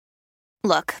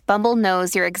Look, Bumble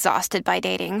knows you're exhausted by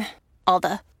dating. All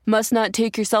the must not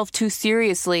take yourself too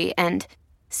seriously and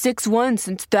 6'1"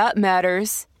 since that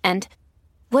matters. And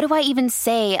what do I even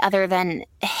say other than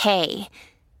hey?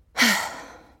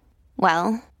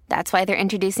 Well, that's why they're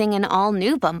introducing an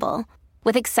all-new Bumble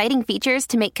with exciting features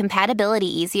to make compatibility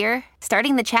easier,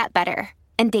 starting the chat better,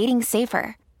 and dating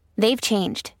safer. They've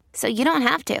changed, so you don't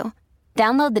have to.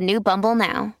 Download the new Bumble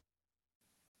now.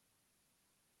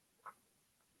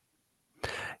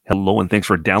 Hello, and thanks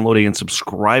for downloading and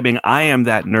subscribing. I am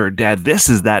That Nerd Dad. This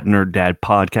is That Nerd Dad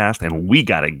podcast, and we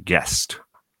got a guest.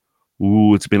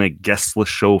 Ooh, it's been a guestless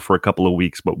show for a couple of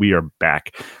weeks, but we are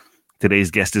back.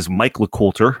 Today's guest is Mike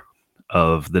Couteur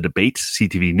of The Debate,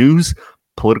 CTV News,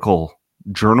 political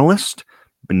journalist.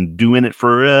 Been doing it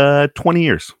for 20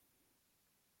 years.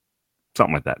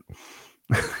 Something like that.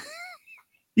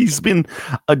 He's been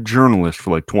a journalist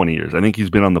for like 20 years. I think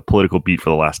he's been on the political beat for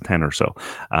the last 10 or so.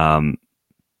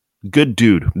 Good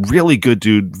dude, really good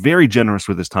dude, very generous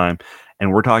with his time.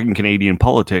 And we're talking Canadian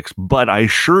politics, but I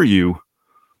assure you,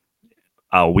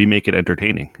 we make it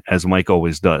entertaining, as Mike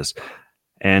always does.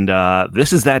 And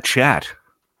this is that chat.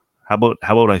 How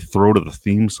about I throw to the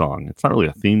theme song? It's not really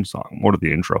a theme song, more to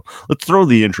the intro. Let's throw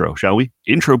the intro, shall we?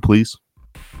 Intro, please.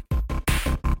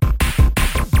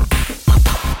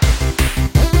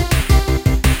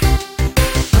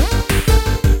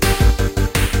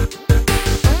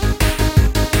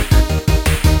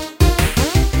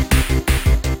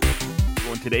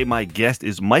 Today, my guest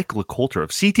is Mike Couteur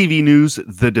of CTV News,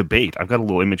 The Debate. I've got a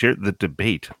little image here, The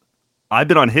Debate. I've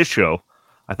been on his show.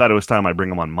 I thought it was time I bring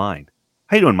him on mine.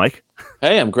 How you doing, Mike?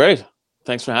 Hey, I'm great.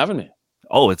 Thanks for having me.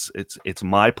 Oh, it's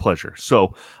my pleasure.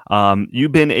 So,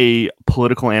 you've been a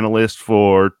political analyst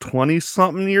for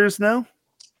 20-something years now?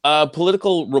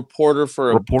 Political reporter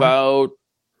for about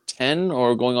 10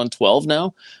 or going on 12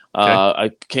 now. Okay. I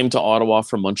came to Ottawa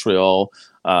from Montreal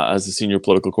as a senior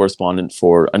political correspondent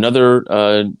for another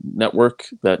network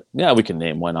that, we can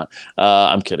name. Why not?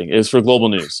 I'm kidding. It was for Global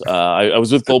News. I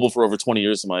was with Global for over 20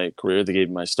 years of my career. They gave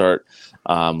me my start.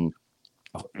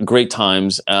 Great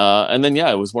times. And then,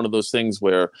 it was one of those things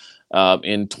where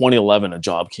in 2011, a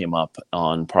job came up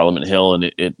on Parliament Hill,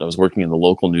 and I was working in the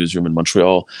local newsroom in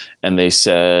Montreal, and they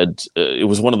said it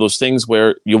was one of those things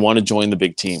where you want to join the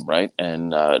big team, right?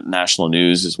 And national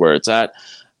news is where it's at.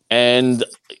 And,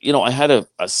 I had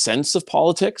a sense of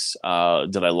politics.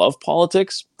 Did I love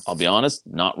politics? I'll be honest,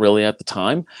 not really at the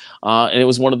time. And it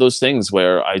was one of those things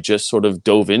where I just sort of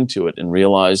dove into it and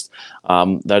realized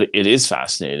that it is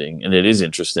fascinating and it is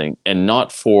interesting, and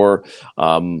not for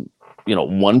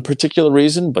one particular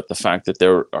reason, but the fact that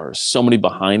there are so many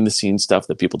behind the scenes stuff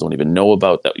that people don't even know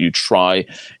about, that you try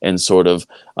and sort of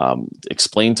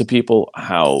explain to people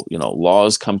how,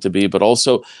 laws come to be, but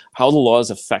also how the laws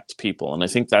affect people. And I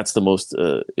think that's the most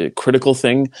critical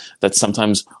thing that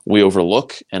sometimes we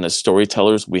overlook. And as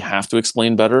storytellers, we have to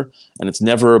explain better. And it's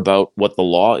never about what the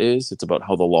law is. It's about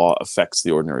how the law affects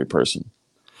the ordinary person.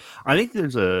 I think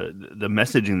there's the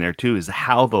messaging there too, is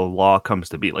how the law comes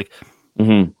to be. Like,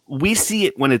 we see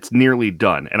it when it's nearly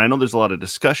done. And I know there's a lot of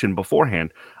discussion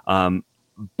beforehand.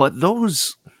 But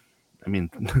those,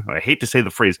 I hate to say the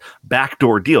phrase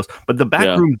backdoor deals, but the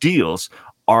backroom deals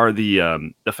are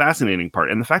the fascinating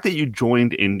part. And the fact that you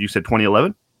joined you said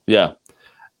 2011? Yeah.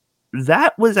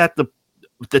 That was at the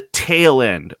tail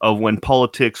end of when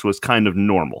politics was kind of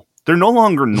normal. They're no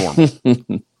longer normal.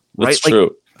 Right? That's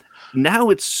true. Now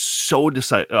it's so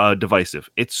divisive.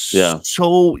 It's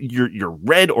so you're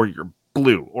red or you're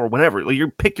blue or whatever. Like, you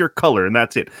pick your color and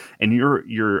that's it. And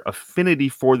your affinity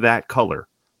for that color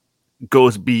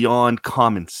goes beyond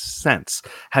common sense.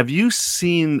 Have you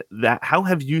seen that? How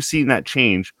have you seen that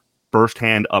change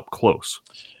firsthand up close?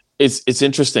 It's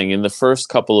interesting. In the first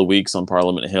couple of weeks on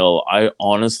Parliament Hill, I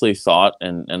honestly thought,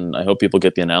 and I hope people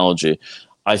get the analogy,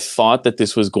 I thought that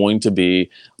this was going to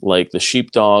be like the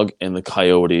sheepdog and the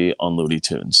coyote on Looney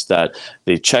Tunes, that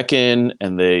they check in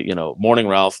and they, morning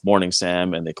Ralph, morning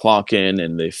Sam, and they clock in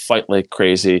and they fight like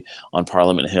crazy on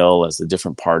Parliament Hill as the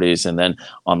different parties. And then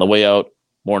on the way out,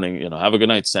 morning, have a good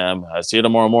night, Sam. I see you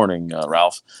tomorrow morning,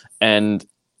 Ralph. And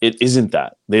it isn't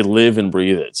that. They live and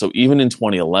breathe it. So even in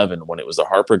 2011, when it was the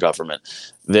Harper government,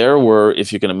 there were,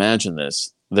 if you can imagine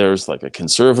this, there's like a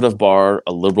conservative bar,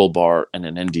 a liberal bar, and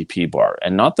an NDP bar.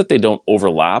 And not that they don't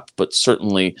overlap, but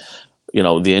certainly, the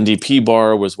NDP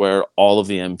bar was where all of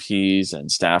the MPs and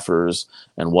staffers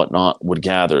and whatnot would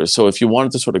gather. So if you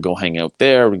wanted to sort of go hang out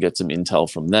there and get some intel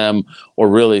from them, or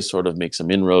really sort of make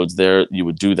some inroads there, you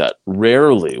would do that.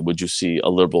 Rarely would you see a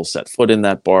liberal set foot in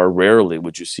that bar. Rarely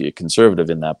would you see a conservative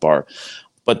in that bar.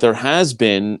 But there has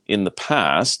been in the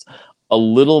past a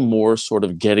little more sort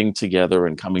of getting together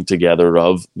and coming together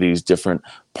of these different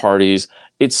parties.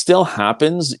 It still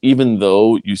happens, even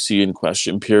though you see in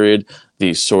question period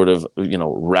these sort of,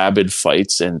 rabid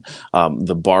fights and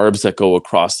the barbs that go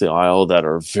across the aisle that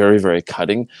are very, very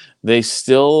cutting. They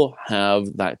still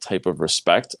have that type of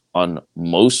respect on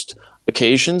most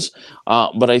occasions.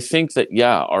 But I think that,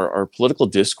 our political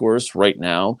discourse right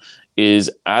now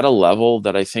is at a level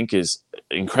that I think is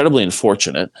incredibly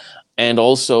unfortunate, and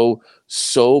also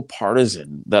so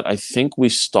partisan that I think we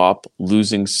stop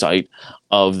losing sight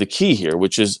of the key here,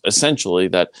 which is essentially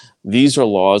that these are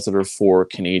laws that are for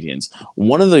Canadians.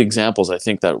 One of the examples I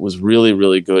think that was really,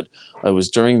 really good was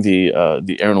during the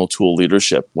Aaron O'Toole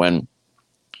leadership, when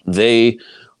they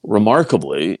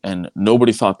remarkably, and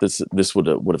nobody thought this would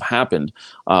have happened,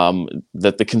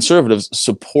 that the Conservatives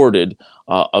supported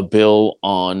a bill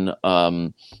on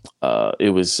it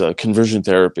was conversion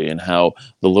therapy, and how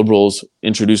the Liberals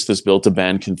introduced this bill to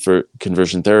ban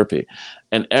conversion therapy.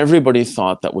 And everybody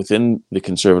thought that within the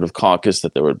Conservative caucus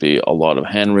that there would be a lot of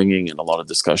hand-wringing and a lot of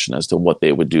discussion as to what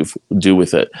they would do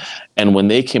with it. And when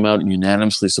they came out and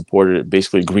unanimously supported it,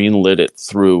 basically greenlit it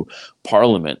through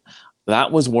Parliament,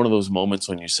 that was one of those moments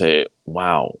when you say,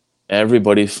 wow,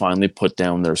 everybody finally put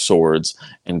down their swords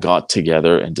and got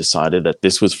together and decided that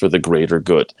this was for the greater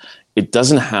good. It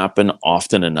doesn't happen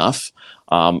often enough.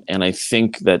 And I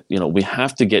think that, we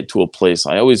have to get to a place.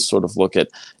 I always sort of look at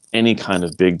any kind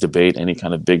of big debate, any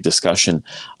kind of big discussion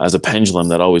as a pendulum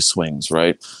that always swings,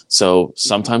 right? So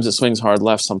sometimes it swings hard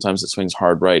left, sometimes it swings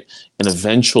hard right, and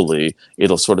eventually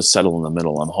it'll sort of settle in the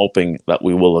middle. I'm hoping that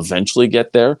we will eventually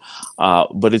get there,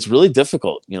 but it's really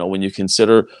difficult, when you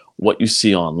consider what you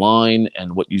see online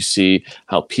and what you see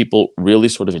how people really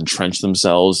sort of entrench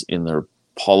themselves in their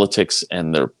politics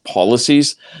and their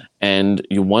policies, and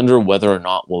you wonder whether or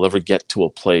not we'll ever get to a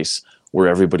place where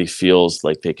everybody feels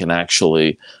like they can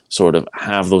actually sort of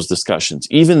have those discussions,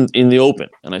 even in the open.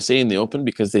 And I say in the open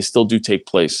because they still do take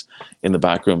place in the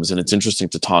back rooms. And it's interesting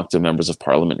to talk to members of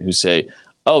Parliament who say,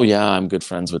 oh yeah, I'm good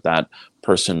friends with that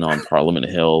person on Parliament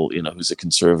Hill, who's a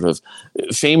Conservative.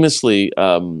 Famously,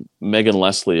 Megan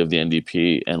Leslie of the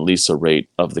NDP and Lisa Raitt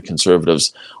of the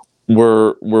Conservatives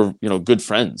were good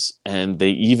friends, and they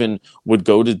even would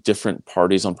go to different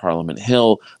parties on Parliament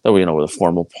Hill that were were the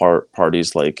formal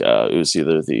parties, like it was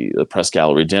either the press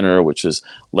gallery dinner, which is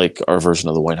like our version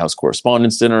of the White House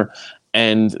Correspondents' Dinner,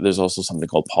 and there's also something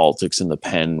called Politics in the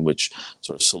Pen, which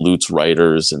sort of salutes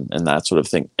writers and that sort of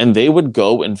thing. And they would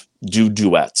go and do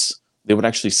duets. They would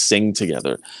actually sing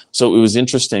together. So it was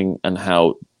interesting, and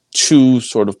how two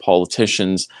sort of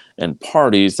politicians and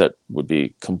parties that would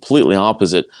be completely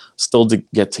opposite still to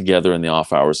get together in the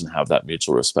off hours and have that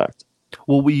mutual respect.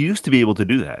 Well, we used to be able to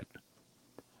do that.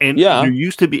 And there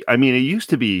used to be,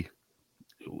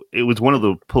 it was one of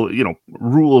the,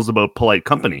 rules about polite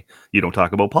company. You don't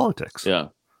talk about politics. Yeah.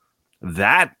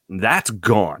 That's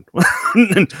gone.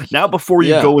 Now, before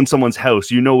you go in someone's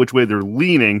house, you know which way they're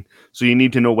leaning. So you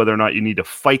need to know whether or not you need to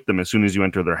fight them as soon as you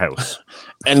enter their house.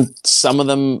 And some of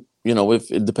them, if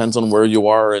it depends on where you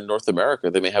are in North America,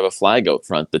 they may have a flag out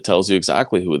front that tells you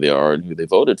exactly who they are and who they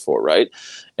voted for, right?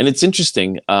 And it's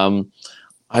interesting.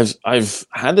 I've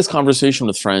had this conversation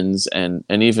with friends and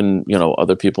even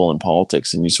other people in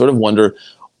politics, and you sort of wonder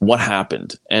what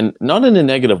happened, and not in a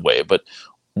negative way, but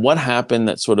what happened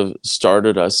that sort of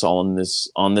started us all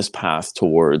on this path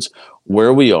towards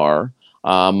where we are.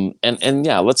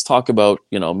 Let's talk about,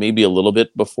 maybe a little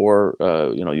bit before,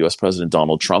 U.S. President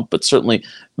Donald Trump, but certainly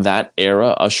that era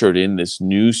ushered in this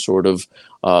new sort of,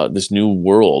 this new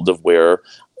world of where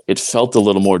it felt a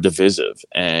little more divisive,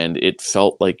 and it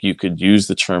felt like you could use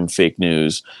the term fake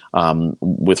news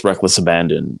with reckless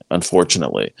abandon,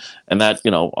 unfortunately. And that,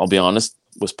 I'll be honest,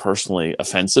 was personally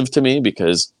offensive to me,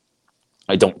 because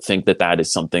I don't think that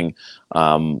is something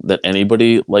that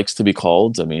anybody likes to be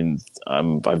called. I mean,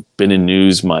 I've been in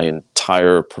news my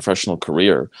entire professional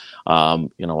career.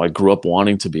 I grew up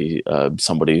wanting to be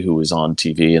somebody who was on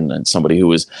TV and somebody who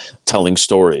was telling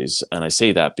stories. And I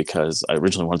say that because I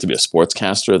originally wanted to be a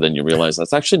sportscaster. Then you realize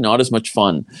that's actually not as much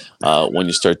fun when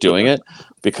you start doing it,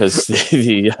 because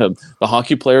the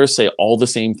hockey players say all the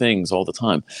same things all the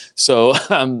time. So,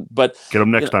 but get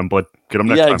them next time, bud. Get them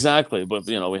next time. Yeah, exactly. But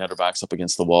we had our backs up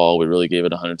against the wall. We really gave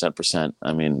it 110%.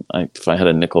 I mean, if I had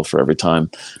a nickel for every time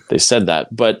they said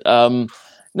that, but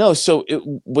no. So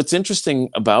what's interesting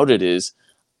about it is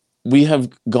we have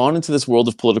gone into this world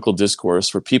of political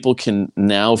discourse where people can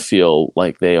now feel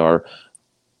like they are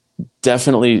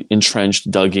definitely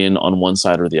entrenched, dug in on one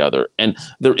side or the other. And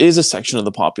there is a section of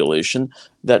the population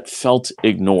that felt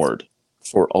ignored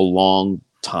for a long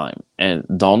time. And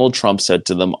Donald Trump said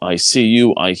to them, I see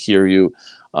you, I hear you,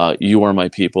 you are my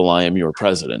people, I am your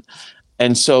president.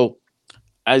 And so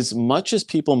as much as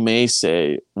people may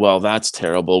say, well, that's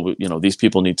terrible, these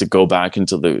people need to go back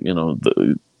into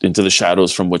into the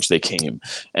shadows from which they came.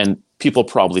 And people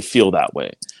probably feel that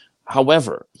way.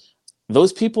 However,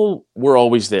 those people were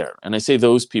always there. And I say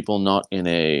those people, not in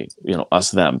a,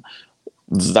 us, them.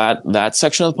 That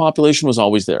section of the population was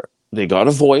always there. They got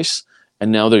a voice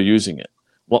and now they're using it.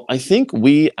 Well, I think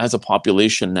we as a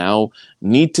population now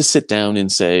need to sit down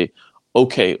and say,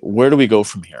 okay, where do we go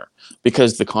from here?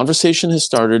 Because the conversation has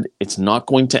started, it's not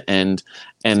going to end.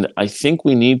 And I think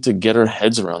we need to get our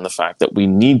heads around the fact that we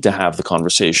need to have the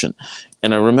conversation.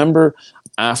 And I remember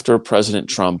after President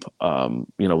Trump,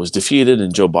 was defeated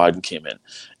and Joe Biden came in,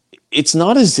 it's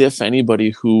not as if anybody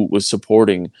who was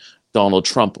supporting Donald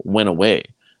Trump went away.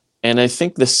 And I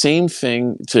think the same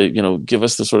thing to, give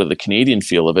us the sort of the Canadian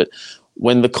feel of it,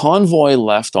 when the convoy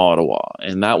left Ottawa,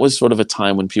 and that was sort of a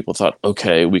time when people thought,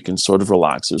 okay, we can sort of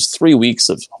relax. It was 3 weeks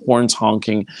of horns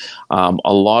honking,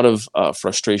 a lot of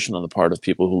frustration on the part of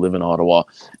people who live in Ottawa,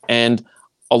 and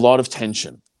a lot of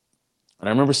tension. And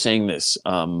I remember saying this to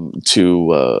on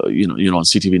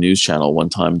CTV News Channel one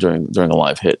time during a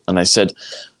live hit, and I said,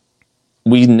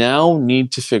 we now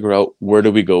need to figure out where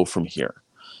do we go from here.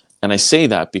 And I say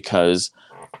that because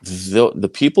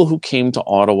the people who came to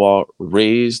Ottawa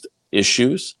raised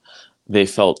issues. They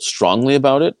felt strongly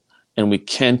about it, and we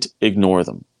can't ignore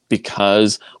them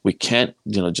because we can't,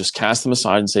 just cast them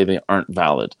aside and say they aren't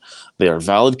valid. They are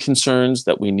valid concerns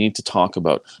that we need to talk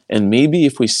about. And maybe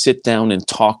if we sit down and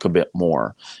talk a bit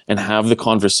more and have the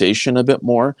conversation a bit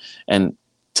more and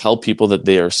tell people that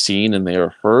they are seen and they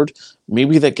are heard,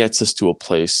 maybe that gets us to a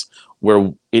place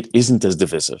where it isn't as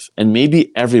divisive. And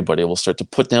maybe everybody will start to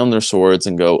put down their swords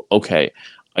and go, okay,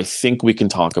 I think we can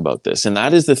talk about this. And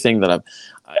that is the thing that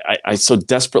I so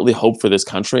desperately hope for this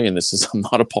country. And this is, I'm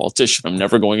not a politician. I'm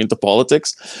never going into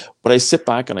politics. But I sit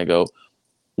back and I go,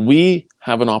 we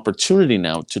have an opportunity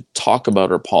now to talk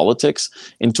about our politics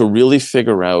and to really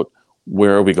figure out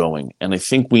where are we going. And I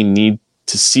think we need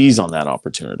to seize on that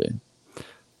opportunity.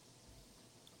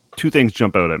 Two things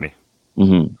jump out at me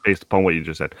based upon what you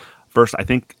just said. First, I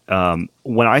think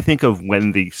when I think of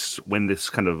when this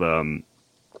kind of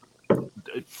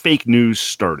fake news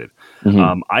started,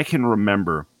 I can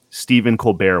remember Stephen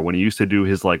Colbert when he used to do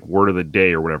his word of the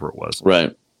day or whatever it was.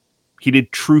 Right. He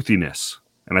did truthiness,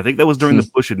 and I think that was during the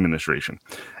Bush administration,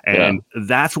 and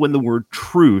that's when the word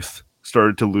truth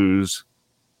started to lose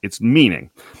its meaning,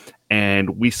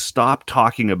 and we stopped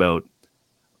talking about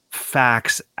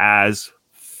facts as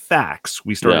facts.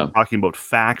 We started talking about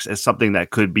facts as something that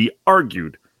could be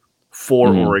argued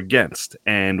for or against,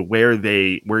 and where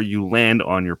you land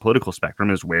on your political spectrum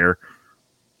is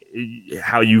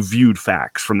how you viewed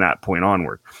facts from that point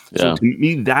onward. So to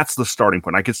me, that's the starting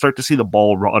point. I could start to see the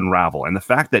ball unravel, and the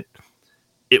fact that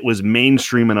it was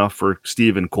mainstream enough for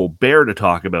Stephen Colbert to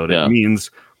talk about it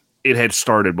means it had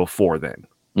started before then.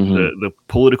 The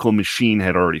political machine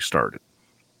had already started.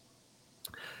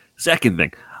 Second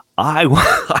thing, I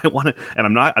want to,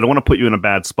 and I don't want to put you in a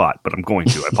bad spot, but I'm going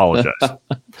to. I apologize.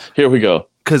 Here we go.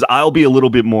 Because I'll be a little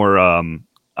bit more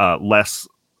less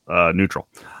neutral.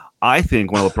 I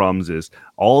think one of the problems is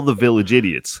all the village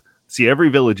idiots. See, every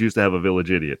village used to have a village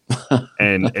idiot,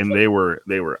 and they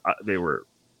were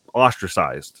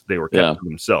ostracized. They were kept to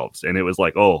themselves, and it was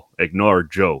like, oh, ignore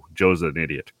Joe. Joe's an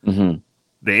idiot. The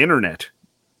internet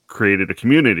created a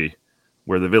community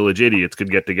where the village idiots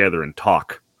could get together and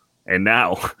talk. And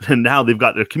now they've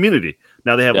got their community.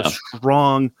 Now they have a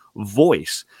strong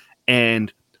voice.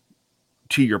 And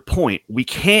to your point, we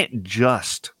can't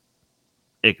just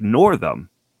ignore them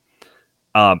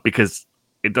because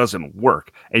it doesn't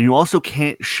work. And you also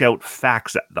can't shout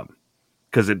facts at them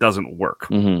because it doesn't work.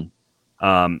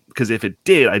 Because if it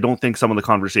did, I don't think some of the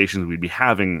conversations we'd be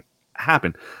having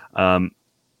happen.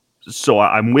 So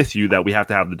I'm with you that we have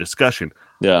to have the discussion.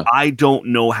 Yeah. I don't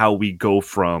know how we go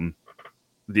from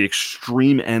the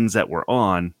extreme ends that we're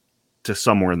on to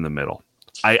somewhere in the middle.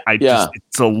 Just,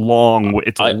 it's a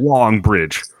long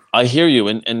bridge. I hear you.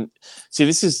 And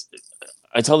see,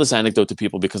 I tell this anecdote to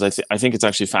people because I think it's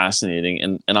actually fascinating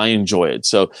and I enjoy it.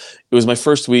 So it was my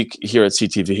first week here at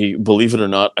CTV. Believe it or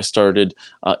not, I started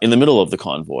in the middle of the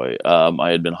convoy.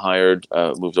 I had been hired,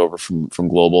 moved over from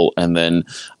Global. And then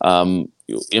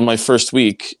in my first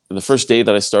week, the first day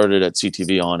that I started at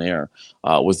CTV on air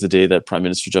was the day that Prime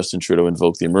Minister Justin Trudeau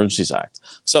invoked the Emergencies Act.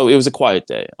 So it was a quiet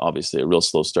day, obviously, a real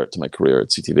slow start to my career at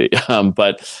CTV.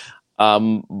 But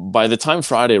By the time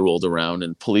Friday rolled around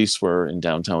and police were in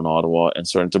downtown Ottawa and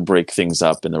starting to break things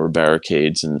up, and there were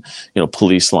barricades and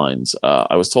police lines,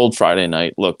 I was told Friday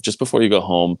night, look, just before you go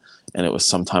home, and it was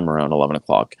sometime around 11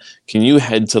 o'clock, can you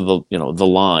head to the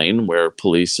line where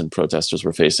police and protesters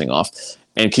were facing off,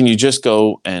 and can you just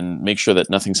go and make sure that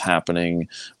nothing's happening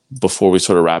before we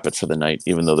sort of wrap it for the night,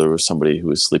 even though there was somebody who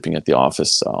was sleeping at the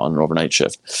office on an overnight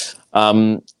shift.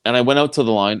 And I went out to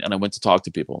the line and I went to talk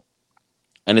to people.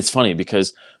 And it's funny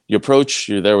because you approach,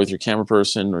 you're there with your camera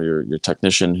person or your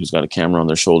technician who's got a camera on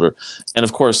their shoulder. And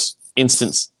of course,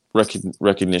 instant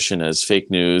recognition as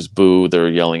fake news, boo, they're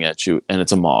yelling at you, and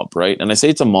it's a mob, right? And I say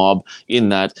it's a mob in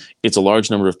that it's a large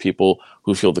number of people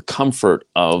who feel the comfort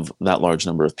of that large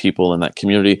number of people in that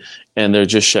community, and they're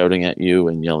just shouting at you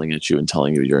and yelling at you and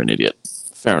telling you you're an idiot.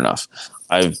 Fair enough.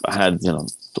 I've had,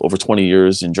 over 20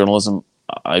 years in journalism.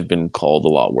 I've been called a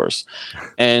lot worse.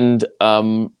 And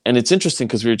it's interesting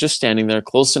because we were just standing there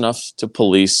close enough to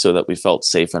police so that we felt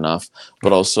safe enough,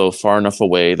 but also far enough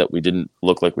away that we didn't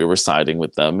look like we were siding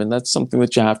with them. And that's something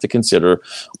that you have to consider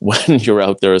when you're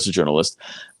out there as a journalist.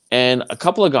 And a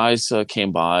couple of guys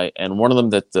came by, and one of them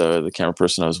that the camera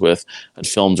person I was with had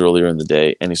filmed earlier in the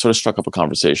day, and he sort of struck up a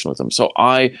conversation with him. So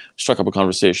I struck up a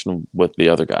conversation with the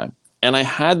other guy. And I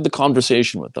had the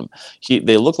conversation with them.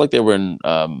 They looked like they were in,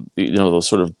 those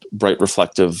sort of bright,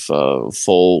 reflective,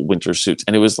 full winter suits,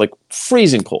 and it was like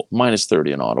freezing cold,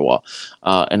 -30 in Ottawa,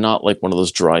 and not like one of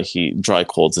those dry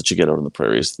colds that you get out on the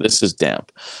prairies. This is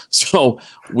damp. So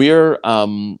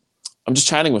I'm just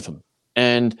chatting with them,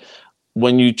 and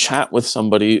when you chat with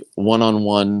somebody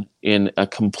one-on-one in a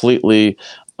completely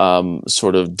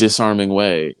sort of disarming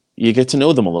way, you get to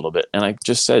know them a little bit. And I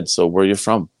just said, "So where are you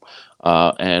from?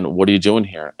 And what are you doing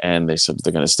here?" And they said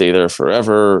they're going to stay there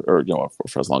forever, or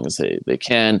for as long as they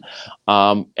can.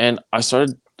 And I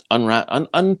started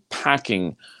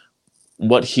unpacking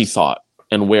what he thought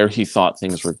and where he thought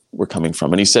things were coming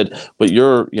from. And he said, "But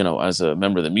you're, as a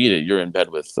member of the media, you're in bed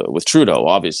with Trudeau.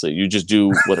 Obviously, you just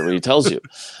do whatever he tells you."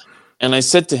 And I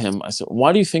said to him,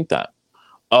 "Why do you think that?"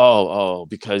 Oh,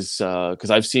 because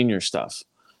I've seen your stuff."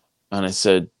 And I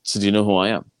said, "So do you know who I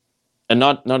am?" And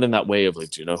not in that way of like,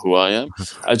 "Do you know who I am?"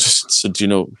 I just said, "Do you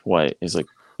know who I am?" He's like,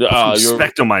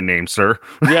 respect on my name, sir.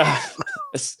 Yeah.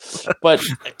 But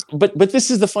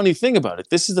this is the funny thing about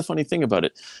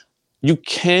it. You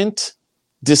can't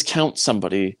discount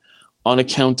somebody on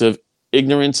account of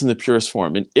ignorance in the purest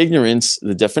form. And ignorance,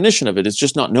 the definition of it is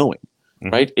just not knowing.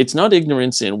 Right? It's not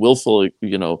ignorance and willful,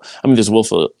 there's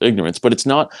willful ignorance, but it's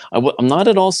not, I'm not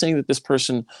at all saying that this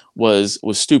person was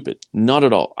stupid. Not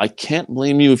at all. I can't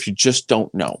blame you if you just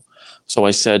don't know. So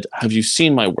I said, "Have you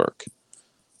seen my work?"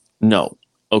 "No."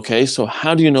 "Okay, so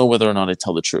how do you know whether or not I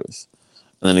tell the truth?"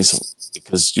 And then he said,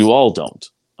 "Because you all don't."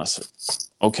 I said,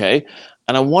 "Okay."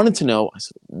 And I wanted to know, I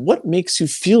said, what makes you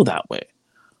feel that way?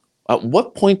 At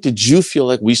what point did you feel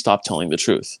like we stopped telling the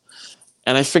truth?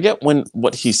 And I forget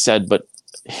what he said, but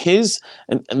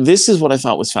and this is what I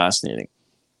thought was fascinating.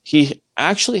 He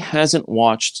actually hasn't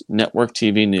watched network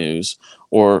TV news,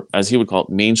 or as he would call it,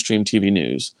 mainstream TV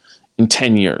news, in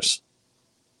 10 years.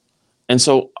 And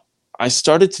so I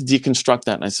started to deconstruct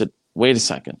that, and I said, wait a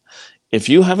second. If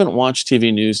you haven't watched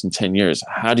TV news in 10 years,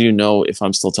 how do you know if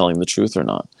I'm still telling the truth or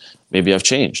not? Maybe I've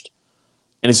changed.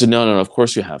 And he said, no, of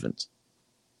course you haven't.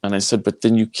 And I said, but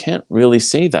then you can't really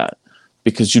say that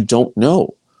because you don't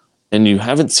know. And you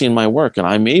haven't seen my work, and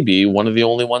I may be one of the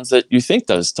only ones that you think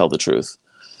does tell the truth.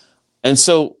 And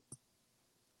so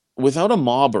without a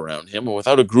mob around him or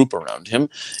without a group around him,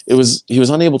 he was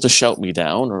unable to shout me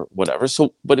down or whatever.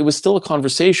 But it was still a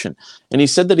conversation. And he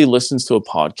said that he listens to a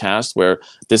podcast where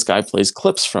this guy plays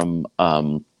clips from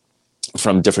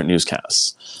different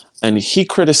newscasts. And he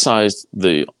criticized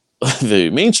the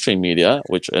mainstream media,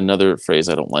 which another phrase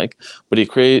I don't like, but he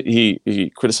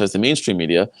criticized the mainstream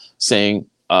media, saying,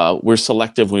 we're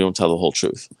selective, we don't tell the whole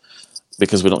truth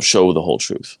because we don't show the whole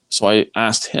truth. So I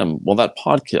asked him, well, that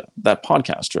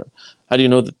podcaster, how do you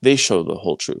know that they show the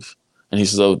whole truth? And he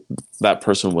says, oh, that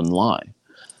person wouldn't lie.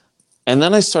 And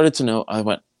then I started to know, I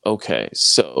went, okay,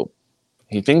 so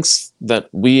he thinks that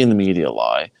we in the media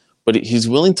lie, but he's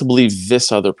willing to believe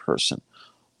this other person.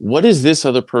 What is this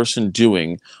other person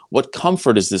doing? What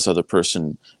comfort is this other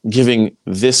person giving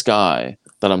this guy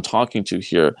that I'm talking to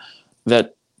here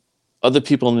that other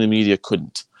people in the media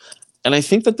couldn't? And I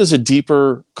think that there's a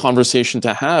deeper conversation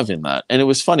to have in that. And it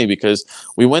was funny because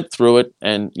we went through it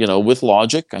and, with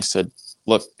logic, I said,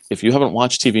 look, if you haven't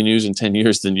watched TV news in 10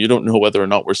 years, then you don't know whether or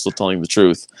not we're still telling the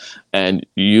truth. And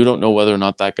you don't know whether or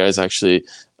not that guy's actually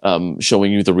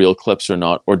showing you the real clips or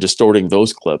not, or distorting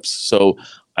those clips. So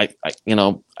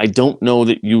I don't know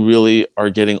that you really are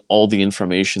getting all the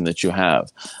information that you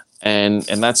have. And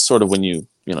that's sort of when you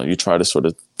try to sort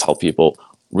of tell people,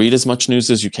 read as much news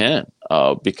as you can,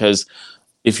 because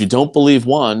if you don't believe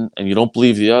one and you don't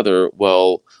believe the other,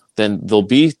 well, then there'll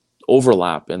be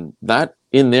overlap, and that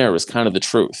in there is kind of the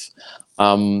truth.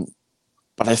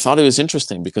 But I thought it was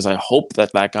interesting because I hope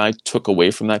that guy took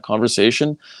away from that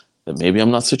conversation that maybe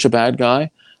I'm not such a bad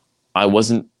guy. I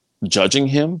wasn't judging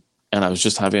him, and I was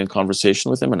just having a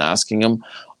conversation with him and asking him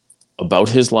about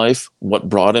his life, what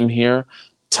brought him here.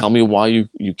 Tell me why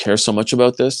you care so much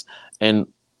about this. And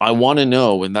I want to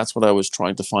know, and that's what I was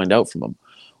trying to find out from him,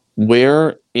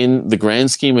 where in the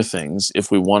grand scheme of things, if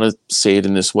we want to say it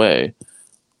in this way,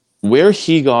 where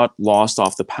he got lost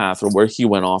off the path, or where he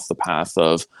went off the path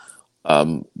of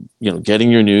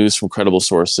getting your news from credible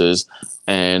sources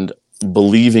and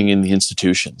believing in the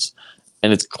institutions.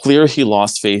 And it's clear he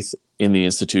lost faith in the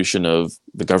institution of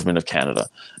the government of Canada.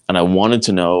 And I wanted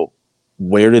to know,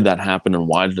 where did that happen and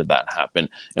why did that happen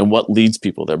and what leads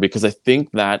people there? Because I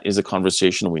think that is a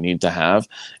conversation we need to have.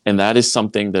 And that is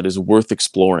something that is worth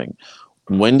exploring.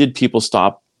 When did people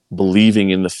stop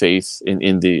believing in the faith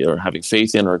or having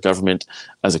faith in our government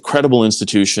as a credible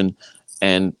institution?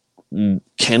 And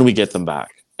can we get them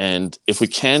back? And if we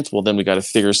can't, well, then we got to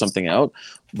figure something out.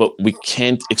 But we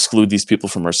can't exclude these people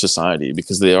from our society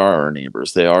because they are our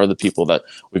neighbors. They are the people that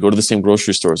we go to the same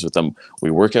grocery stores with them. We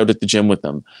work out at the gym with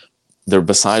them. They're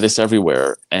beside us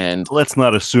everywhere. And let's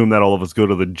not assume that all of us go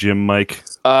to the gym, Mike.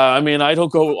 I mean, I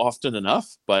don't go often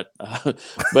enough, but I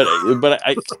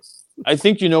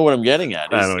think you know what I'm getting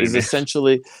at. Is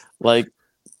essentially like,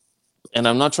 and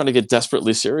I'm not trying to get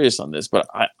desperately serious on this, but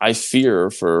I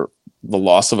fear for the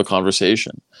loss of a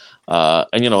conversation.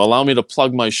 And allow me to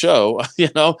plug my show.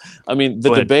 I mean,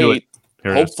 the debate.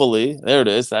 Hopefully, there it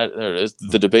is.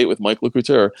 The debate with Michael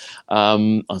Couteur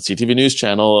on CTV News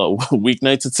Channel,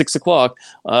 weeknights at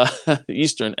 6:00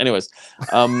 Eastern. Anyways,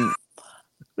 I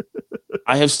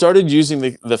have started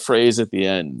using the phrase at the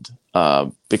end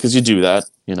because you do that,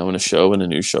 in a show, in a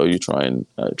news show, you try and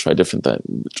try different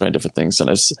things,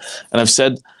 and I've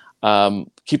said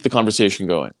keep the conversation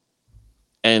going,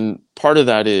 and part of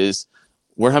that is,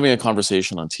 we're having a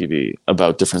conversation on TV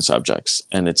about different subjects,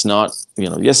 and it's not,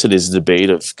 yes, it is a debate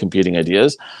of competing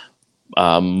ideas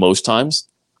most times,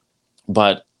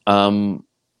 but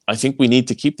I think we need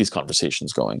to keep these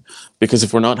conversations going, because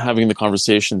if we're not having the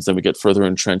conversations, then we get further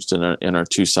entrenched in our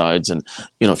two sides, and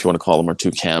if you want to call them our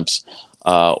two camps,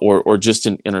 or just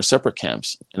in our separate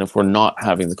camps. And if we're not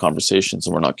having the conversations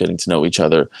and we're not getting to know each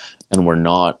other, and we're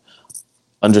not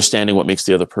understanding what makes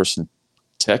the other person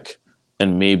tick,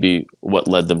 and maybe what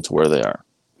led them to where they are.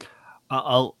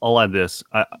 I'll add this.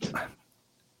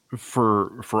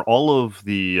 For all of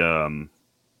the, I'm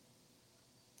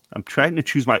trying to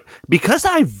choose because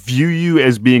I view you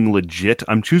as being legit,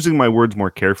 I'm choosing my words more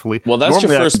carefully. Well, that's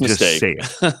normally your first mistake.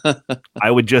 Just say it.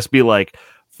 I would just be like,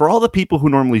 for all the people who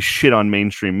normally shit on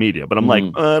mainstream media, but I'm like,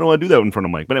 I don't want to do that in front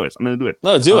of Mike. But anyways, I'm going to do it.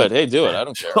 No, do it. Hey, do it. I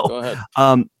don't care. Go ahead.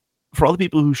 For all the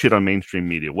people who shit on mainstream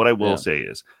media, what I will say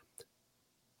is,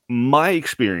 my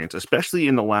experience, especially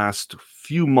in the last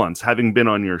few months, having been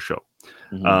on your show,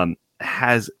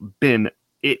 has been,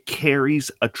 it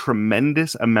carries a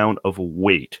tremendous amount of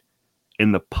weight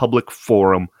in the public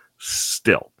forum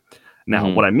still.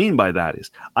 Now, what I mean by that is,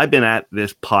 I've been at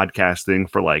this podcast thing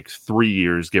for like 3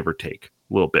 years, give or take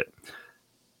a little bit.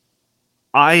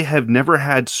 I have never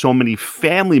had so many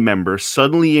family members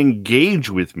suddenly engage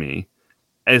with me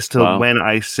as to when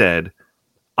I said,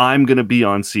 I'm going to be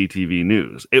on CTV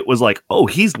News. It was like, oh,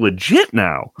 he's legit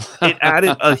now. It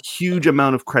added a huge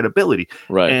amount of credibility.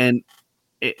 Right.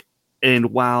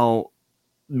 And while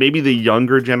maybe the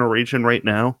younger generation right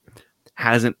now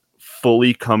hasn't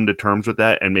fully come to terms with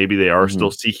that, and maybe they are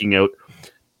still seeking out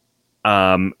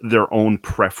their own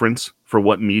preference for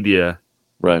what media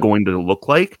going to look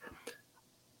like,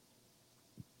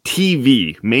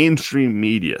 TV, mainstream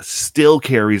media, still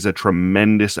carries a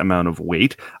tremendous amount of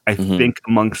weight, I think,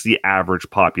 amongst the average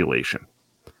population.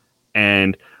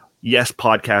 And yes,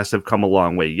 podcasts have come a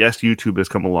long way. Yes, YouTube has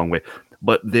come a long way.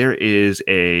 But there is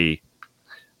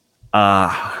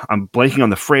I'm blanking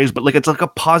on the phrase, but it's like a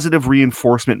positive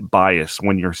reinforcement bias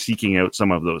when you're seeking out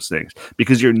some of those things,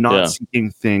 because you're not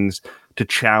seeking things to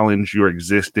challenge your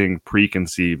existing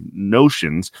preconceived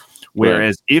notions.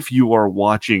 Whereas if you are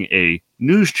watching a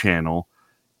news channel,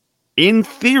 in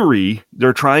theory,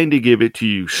 they're trying to give it to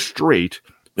you straight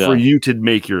for you to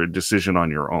make your decision on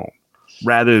your own,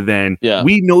 rather than,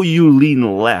 we know you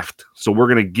lean left, so we're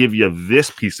going to give you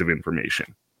this piece of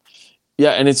information.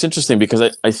 Yeah, and it's interesting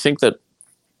because I think that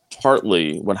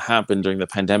partly what happened during the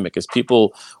pandemic is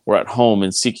people were at home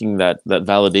and seeking that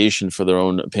validation for their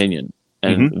own opinion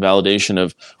and validation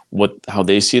of how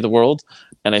they see the world.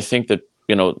 And I think that,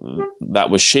 that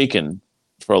was shaken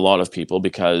for a lot of people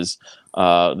because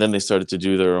then they started to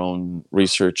do their own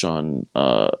research on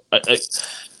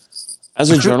as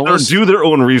a journalist. Do their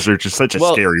own research is such a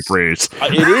scary phrase.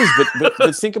 It is,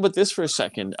 but think about this for a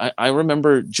second. I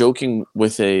remember joking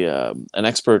with an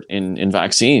expert in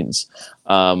vaccines,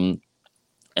 and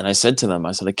I said to them,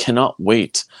 I cannot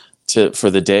wait for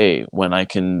the day when I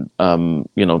can,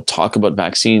 talk about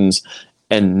vaccines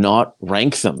and not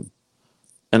rank them.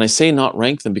 And I say not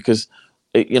rank them because,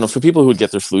 for people who would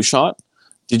get their flu shot,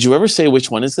 did you ever say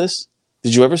which one is this?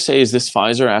 Did you ever say, is this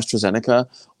Pfizer, AstraZeneca,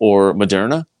 or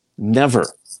Moderna? Never.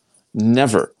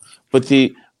 But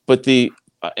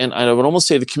and I would almost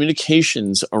say the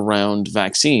communications around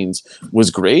vaccines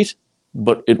was great,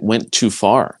 but it went too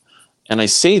far. And I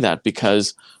say that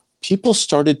because people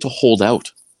started to hold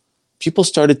out. People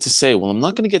started to say, well, I'm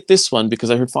not going to get this one because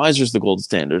I heard Pfizer's the gold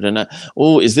standard. And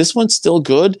is this one still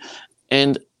good?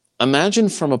 And imagine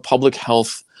from a public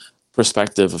health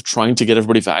perspective of trying to get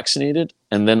everybody vaccinated,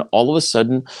 and then all of a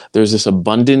sudden there's this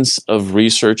abundance of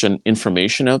research and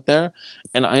information out there.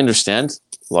 And I understand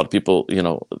a lot of people,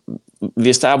 the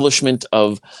establishment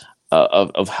of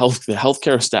health, the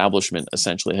healthcare establishment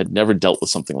essentially had never dealt with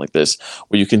something like this,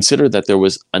 where you consider that there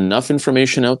was enough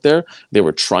information out there. They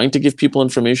were trying to give people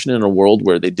information in a world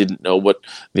where they didn't know what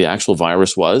the actual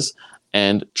virus was,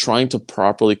 and trying to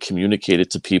properly communicate it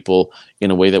to people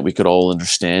in a way that we could all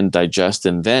understand, digest,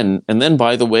 and then,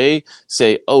 by the way,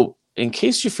 say, oh, in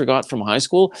case you forgot from high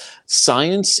school,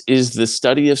 science is the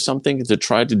study of something to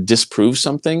try to disprove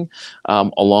something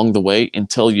along the way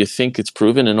until you think it's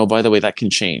proven. And oh, by the way, that can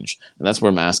change. And that's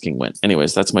where masking went.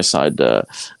 Anyways, that's my side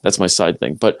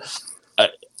thing. But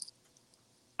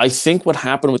I think what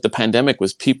happened with the pandemic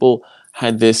was people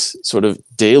had this sort of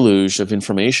deluge of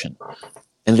information,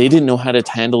 and they didn't know how to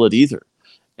handle it either.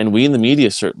 And we in the media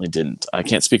certainly didn't. I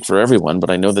can't speak for everyone, but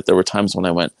I know that there were times when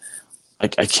I went,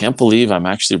 I can't believe I'm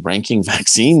actually ranking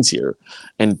vaccines here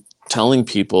and telling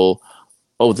people,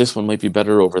 oh, this one might be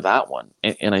better over that one.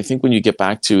 And I think when you get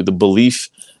back to the belief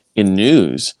in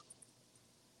news,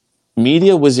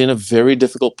 media was in a very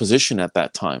difficult position at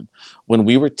that time when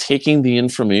we were taking the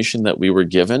information that we were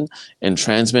given and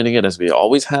transmitting it as we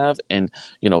always have, and,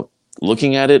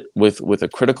 looking at it with a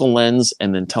critical lens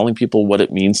and then telling people what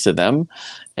it means to them.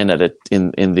 And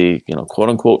in the quote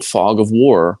unquote fog of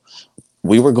war,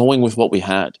 we were going with what we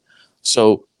had.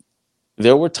 So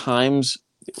there were times,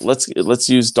 let's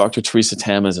use Dr. Theresa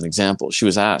Tam as an example. She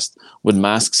was asked, would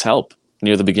masks help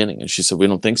near the beginning? And she said, we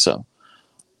don't think so.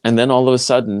 And then all of a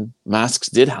sudden, masks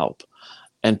did help.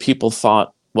 And people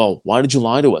thought, well, why did you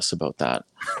lie to us about that?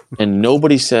 And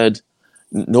nobody asked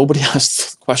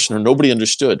the question, or nobody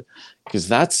understood, because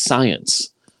that's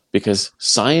science. Because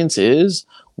science is,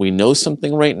 we know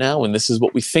something right now, and this is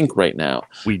what we think right now.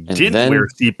 We didn't wear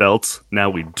seatbelts. Now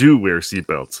we do wear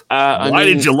seatbelts. Why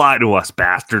did you lie to us,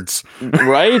 bastards?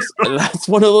 Right? That's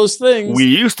one of those things. We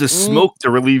used to smoke to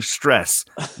relieve stress.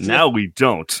 Now we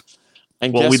don't.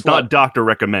 And well, we've not doctor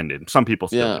recommended. Some people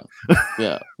still do.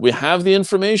 Yeah. We have the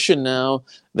information now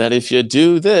that if you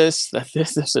do this, that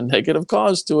there's a negative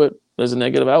cause to it. There's a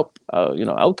negative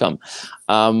outcome.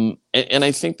 And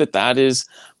I think that is,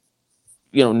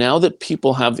 now that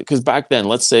people have, because back then,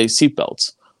 let's say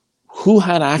seatbelts, who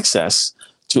had access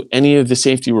to any of the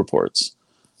safety reports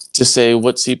to say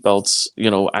what seatbelts,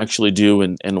 actually do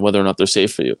and whether or not they're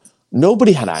safe for you?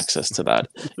 Nobody had access to that.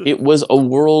 It was a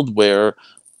world where,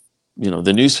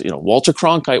 the news, Walter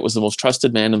Cronkite was the most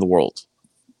trusted man in the world.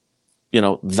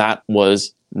 That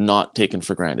was not taken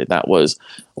for granted. That was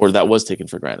taken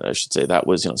for granted, I should say. That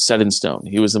was, set in stone.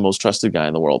 He was the most trusted guy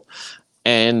in the world.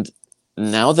 And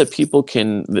now that people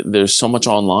there's so much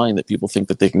online that people think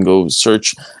that they can go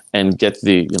search and get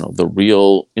the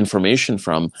real information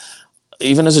from.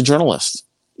 Even as a journalist,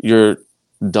 you're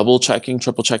double checking,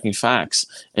 triple checking facts,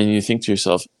 and you think to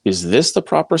yourself, is this the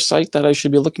proper site that I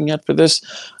should be looking at for this?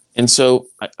 And so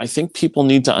I think people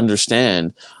need to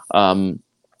understand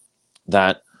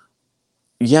that,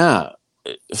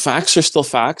 facts are still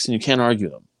facts, and you can't argue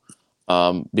them.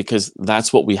 Because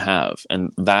that's what we have.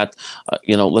 And that,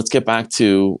 let's get back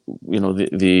to,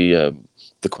 the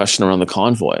question around the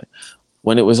convoy.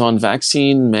 When it was on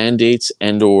vaccine mandates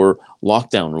and or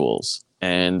lockdown rules,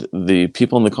 and the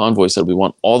people in the convoy said, we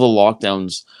want all the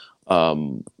lockdowns,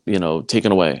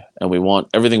 taken away, and we want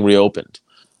everything reopened.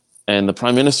 And the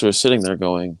Prime Minister is sitting there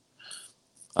going,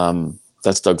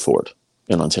 that's Doug Ford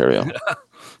in Ontario.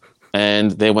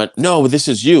 And they went, no, this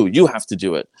is you. You have to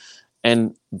do it.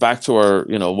 And back to our,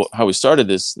 how we started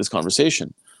this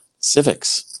conversation,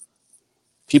 civics.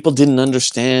 People didn't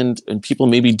understand, and people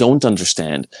maybe don't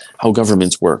understand how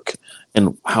governments work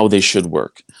and how they should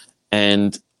work.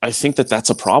 And I think that that's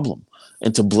a problem.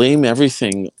 And to blame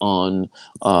everything on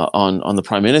the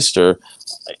prime minister,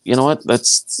 you know what?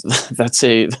 That's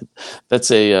a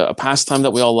pastime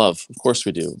that we all love. Of course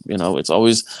we do. It's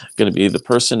always going to be the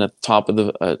person at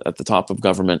the top of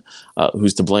government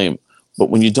who's to blame. But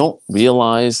when you don't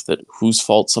realize that whose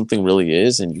fault something really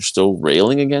is, and you're still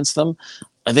railing against them,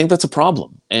 I think that's a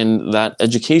problem. And that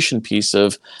education piece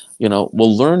of,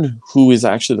 we'll learn who is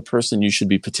actually the person you should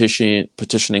be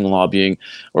petitioning, lobbying,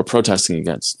 or protesting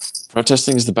against.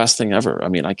 Protesting is the best thing ever. I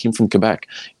mean, I came from Quebec.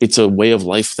 It's a way of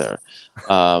life there.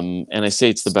 And I say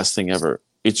it's the best thing ever.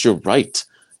 It's your right.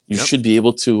 You should be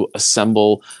able to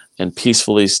assemble and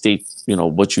peacefully state,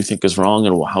 what you think is wrong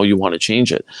and how you want to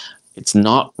change it. It's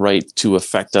not right to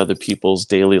affect other people's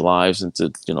daily lives and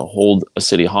to, hold a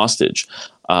city hostage.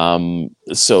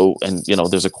 There's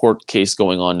a court case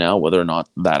going on now, whether or not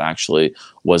that actually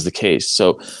was the case.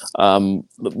 So,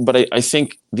 but I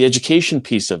think the education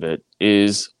piece of it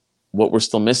is what we're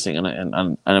still missing.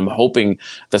 And I'm hoping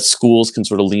that schools can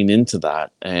sort of lean into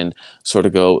that and sort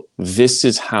of go, this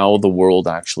is how the world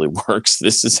actually works.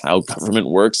 This is how government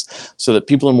works, so that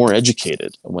people are more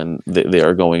educated when they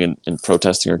are going and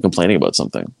protesting or complaining about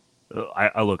something.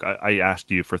 I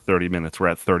asked you for 30 minutes. We're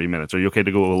at 30 minutes. Are you okay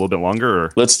to go a little bit longer?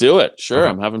 Or? Let's do it. Sure. Okay.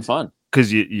 I'm having fun.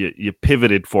 Because you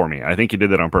pivoted for me. I think you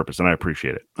did that on purpose, and I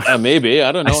appreciate it. Maybe.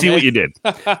 I don't know. I see what you did.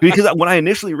 Because when I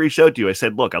initially reached out to you, I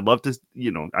said, look, I'd love to,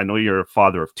 I know you're a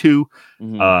father of two,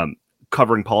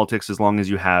 covering politics as long as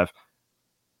you have.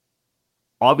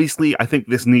 Obviously, I think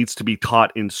this needs to be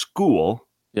taught in school.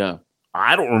 Yeah.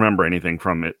 I don't remember anything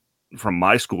from it from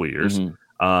my school years.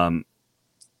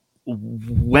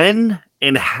 When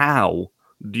and how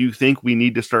do you think we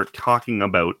need to start talking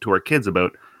to our kids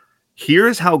about,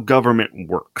 here's how government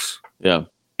works. Yeah.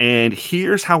 And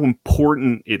here's how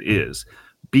important it is.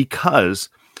 Because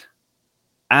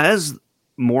as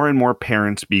more and more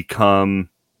parents become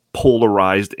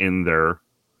polarized in their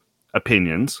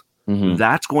opinions,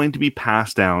 that's going to be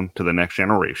passed down to the next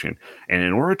generation. And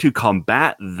in order to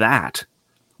combat that,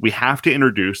 we have to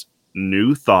introduce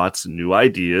new thoughts, new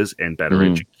ideas, and better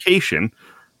education.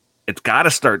 It's got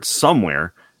to start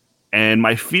somewhere. And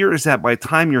my fear is that by the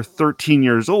time you're 13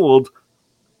 years old,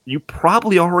 you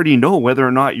probably already know whether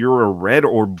or not you're a red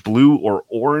or blue or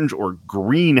orange or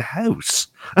green house.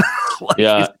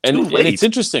 And it's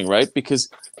interesting, right? Because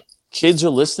kids are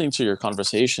listening to your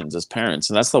conversations as parents.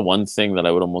 And that's the one thing that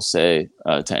I would almost say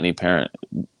to any parent.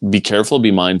 Be careful,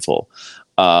 be mindful.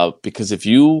 Because if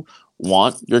you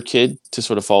want your kid to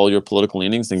sort of follow your political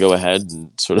leanings, then go ahead and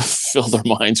sort of fill their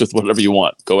minds with whatever you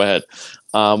want. Go ahead.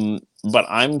 But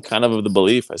I'm kind of the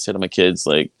belief, I say to my kids,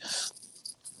 like,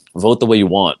 vote the way you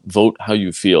want, vote how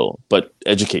you feel, but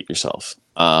educate yourself.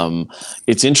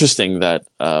 It's interesting that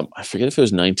I forget if it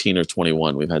was 19 or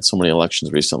 21. We've had so many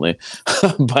elections recently,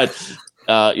 but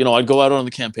I'd go out on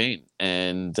the campaign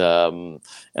and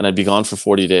I'd be gone for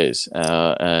 40 days.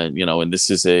 And this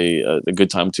is a good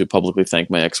time to publicly thank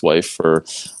my ex-wife for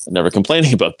never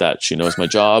complaining about that. She knows my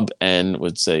job and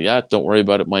would say, yeah, don't worry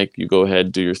about it, Mike, you go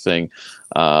ahead, do your thing.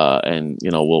 And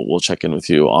we'll check in with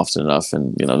you often enough.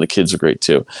 And, the kids are great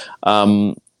too.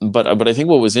 But I think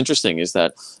what was interesting is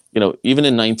that, even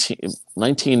in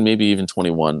 19, maybe even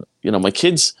 21, my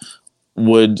kids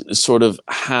would sort of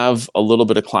have a little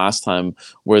bit of class time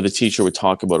where the teacher would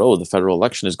talk about, the federal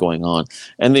election is going on,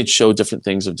 and they'd show different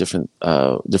things of different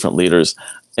leaders.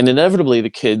 And inevitably the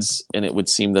kids, and it would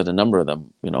seem that a number of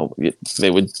them,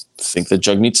 they would think that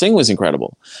Jagmeet Singh was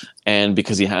incredible, and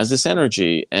because he has this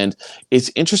energy. And it's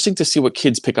interesting to see what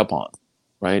kids pick up on,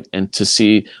 right? And to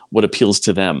see what appeals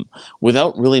to them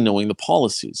without really knowing the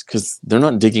policies, because they're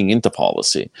not digging into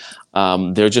policy.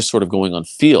 They're just sort of going on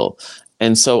feel.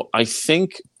 And so I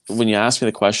think when you ask me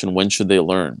the question, when should they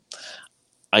learn?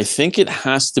 I think it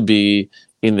has to be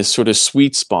in this sort of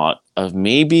sweet spot of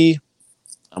maybe,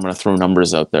 I'm going to throw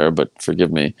numbers out there, but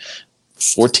forgive me,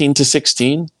 14 to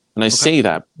 16. And I say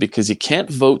that because you can't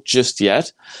vote just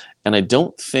yet. And I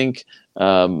don't think,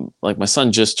 like my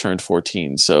son just turned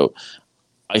 14. So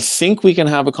I think we can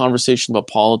have a conversation about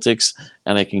politics,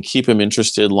 and I can keep him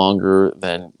interested longer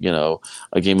than,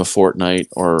 a game of Fortnite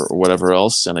or whatever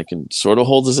else. And I can sort of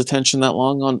hold his attention that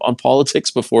long on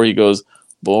politics before he goes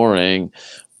boring.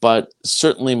 But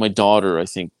certainly my daughter, I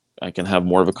think, I can have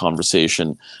more of a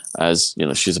conversation as,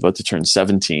 she's about to turn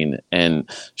 17 and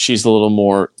she's a little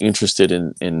more interested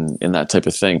in that type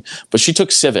of thing. But she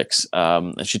took civics,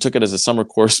 and she took it as a summer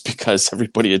course because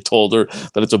everybody had told her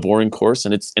that it's a boring course.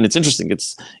 And it's interesting.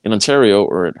 It's in Ontario,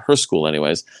 or at her school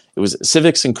anyways, it was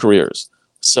civics and careers.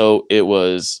 So it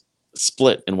was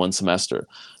split in one semester.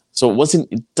 So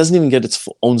it doesn't even get its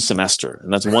own semester.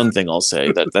 And that's one thing I'll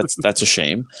say that's a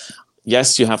shame.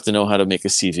 Yes, you have to know how to make a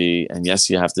CV, and yes,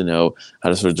 you have to know how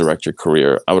to sort of direct your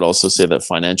career. I would also say that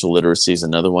financial literacy is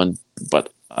another one,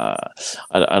 but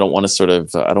I don't want to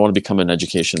I don't want to become an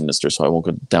education minister, so I won't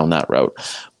go down that route.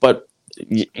 But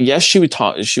yes, she was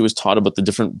taught about the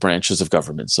different branches of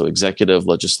government, so executive,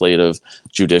 legislative,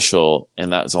 judicial,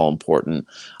 and that's all important.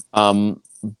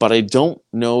 But I don't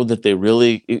know that they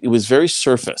really, it was very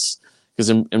surface, because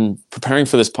in preparing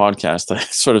for this podcast, I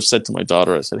sort of said to my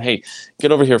daughter, I said, hey,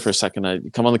 get over here for a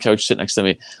second. Come on the couch, sit next to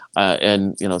me,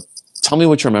 and, tell me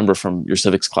what you remember from your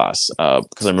civics class.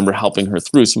 Because I remember helping her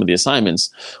through some of the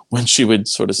assignments when she would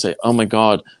sort of say, oh my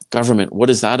God, government, what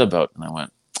is that about? And I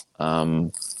went,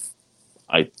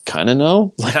 I kind of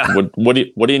know. What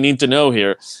do you need to know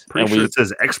here? Pretty sure it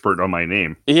says expert on my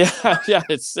name. Yeah.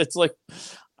 It's like,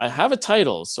 I have a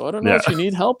title, so I don't know if you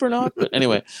need help or not. But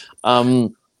anyway, do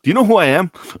you know who I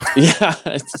am? Yeah.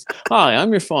 Hi,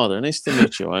 I'm your father. Nice to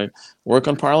meet you. I work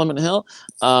on Parliament Hill.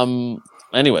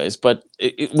 Anyways, but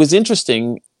it was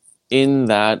interesting in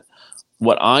that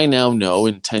what I now know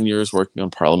in 10 years working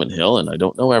on Parliament Hill, and I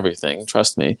don't know everything,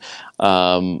 trust me.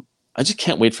 I just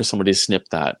can't wait for somebody to snip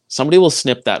that. Somebody will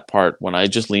snip that part when I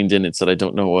just leaned in and said I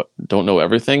don't know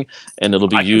everything, and it'll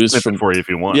be used for you if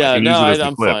you want. Yeah, no,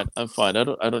 I'm fine. I'm fine. I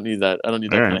don't need that. I don't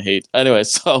need that kind of hate. Anyway,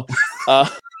 so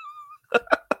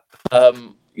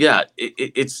yeah,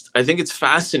 it's. I think it's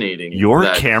fascinating. Your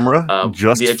camera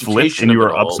just flipped, and you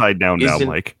are upside down now,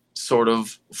 Mike. Sort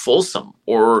of fulsome,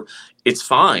 or it's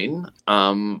fine,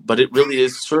 but it really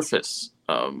is surface.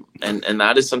 And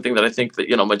that is something that I think that,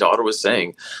 my daughter was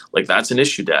saying, like, that's an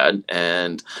issue, Dad.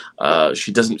 And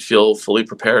she doesn't feel fully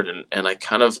prepared. And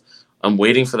I'm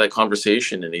waiting for that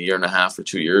conversation in a year and a half or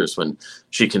 2 years when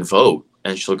she can vote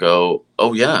and she'll go,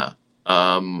 oh yeah,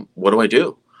 what do I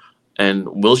do? And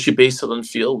will she base it on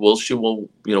feel? Will she want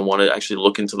to actually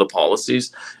look into the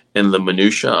policies and the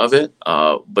minutia of it?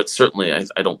 But certainly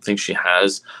I don't think she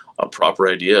has a proper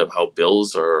idea of how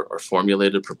bills are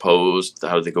formulated, proposed,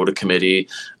 how they go to committee,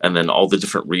 and then all the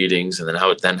different readings, and then how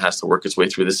it then has to work its way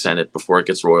through the Senate before it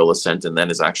gets royal assent and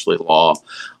then is actually law.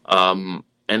 And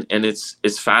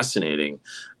it's fascinating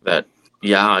that,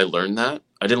 yeah, I learned that.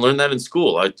 I didn't learn that in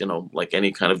school. Like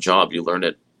any kind of job, you learn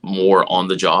it more on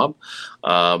the job.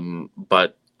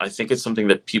 But I think it's something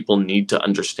that people need to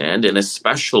understand, and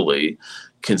especially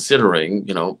considering,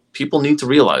 people need to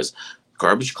realize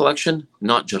garbage collection,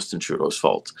 not Justin Trudeau's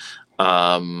fault.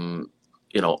 All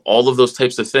of those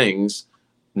types of things,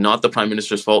 not the Prime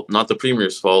Minister's fault, not the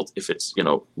Premier's fault. If it's,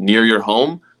 near your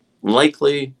home,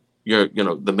 likely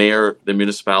the mayor, the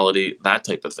municipality, that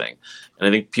type of thing. And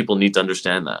I think people need to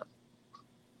understand that.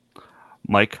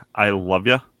 Mike, I love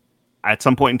you. At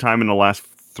some point in time in the last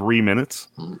 3 minutes,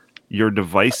 your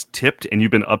device tipped and you've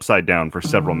been upside down for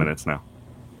several minutes now.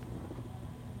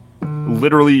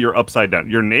 Literally, you're upside down.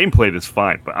 Your nameplate is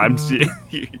fine, but I'm seeing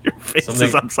your face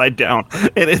is upside down,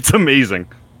 and it's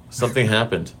amazing. Something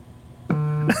happened.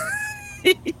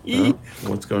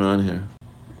 What's going on here?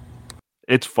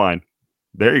 It's fine.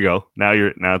 There you go. Now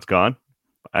it's gone.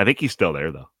 I think he's still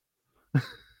there though.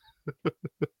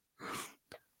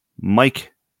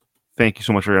 Mike, thank you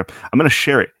so much for your. I'm going to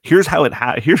share it. Here's how it.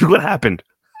 Here's what happened.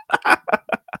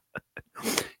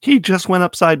 He just went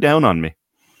upside down on me.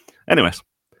 Anyways.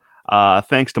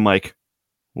 Thanks to Mike.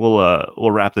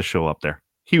 We'll wrap the show up there.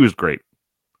 He was great.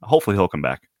 Hopefully he'll come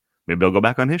back. Maybe I'll go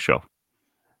back on his show.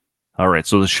 All right.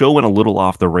 So the show went a little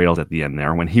off the rails at the end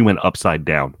there when he went upside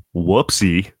down.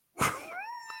 Whoopsie.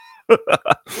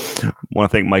 Want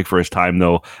to thank Mike for his time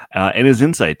though, and his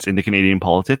insights into Canadian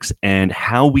politics and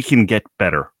how we can get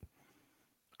better.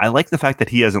 I like the fact that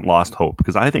he hasn't lost hope,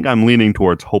 because I think I'm leaning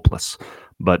towards hopeless,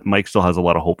 but Mike still has a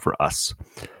lot of hope for us.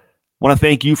 Want to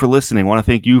thank you for listening. Want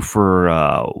to thank you for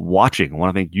watching.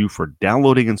 Want to thank you for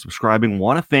downloading and subscribing.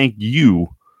 Want to thank you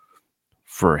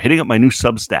for hitting up my new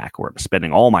Substack, where I'm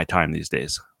spending all my time these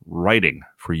days writing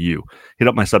for you. Hit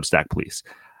up my Substack, please.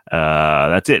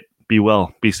 That's it. Be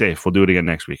well. Be safe. We'll do it again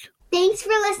next week. Thanks for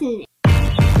listening.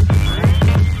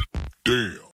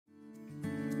 Damn.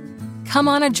 Come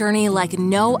on a journey like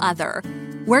no other,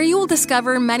 where you will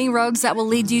discover many roads that will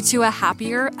lead you to a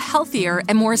happier, healthier,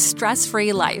 and more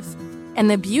stress-free life. And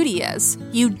the beauty is,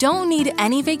 you don't need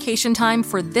any vacation time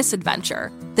for this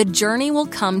adventure. The journey will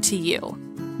come to you.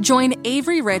 Join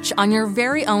Avery Rich on your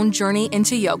very own journey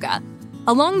into yoga.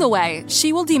 Along the way,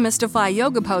 she will demystify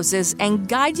yoga poses and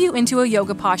guide you into a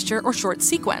yoga posture or short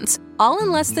sequence, all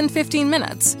in less than 15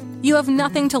 minutes. You have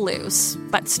nothing to lose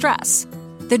but stress.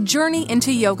 The Journey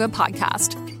into Yoga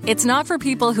podcast. It's not for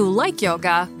people who like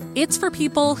yoga, it's for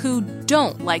people who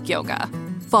don't like yoga.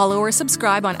 Follow or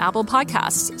subscribe on Apple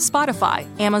Podcasts, Spotify,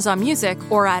 Amazon Music,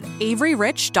 or at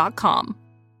averyrich.com.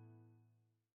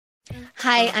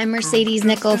 Hi, I'm Mercedes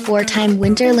Nichol, four-time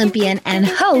Winter Olympian and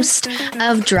host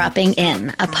of Dropping In,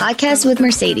 a podcast with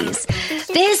Mercedes.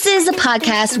 This is a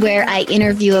podcast where I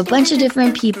interview a bunch of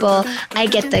different people. I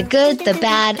get the good, the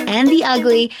bad, and the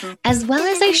ugly, as well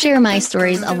as I share my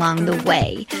stories along the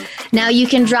way. Now you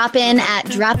can drop in at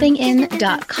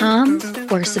droppingin.com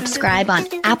or subscribe on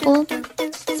Apple,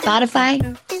 Spotify,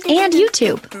 and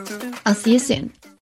YouTube. I'll see you soon.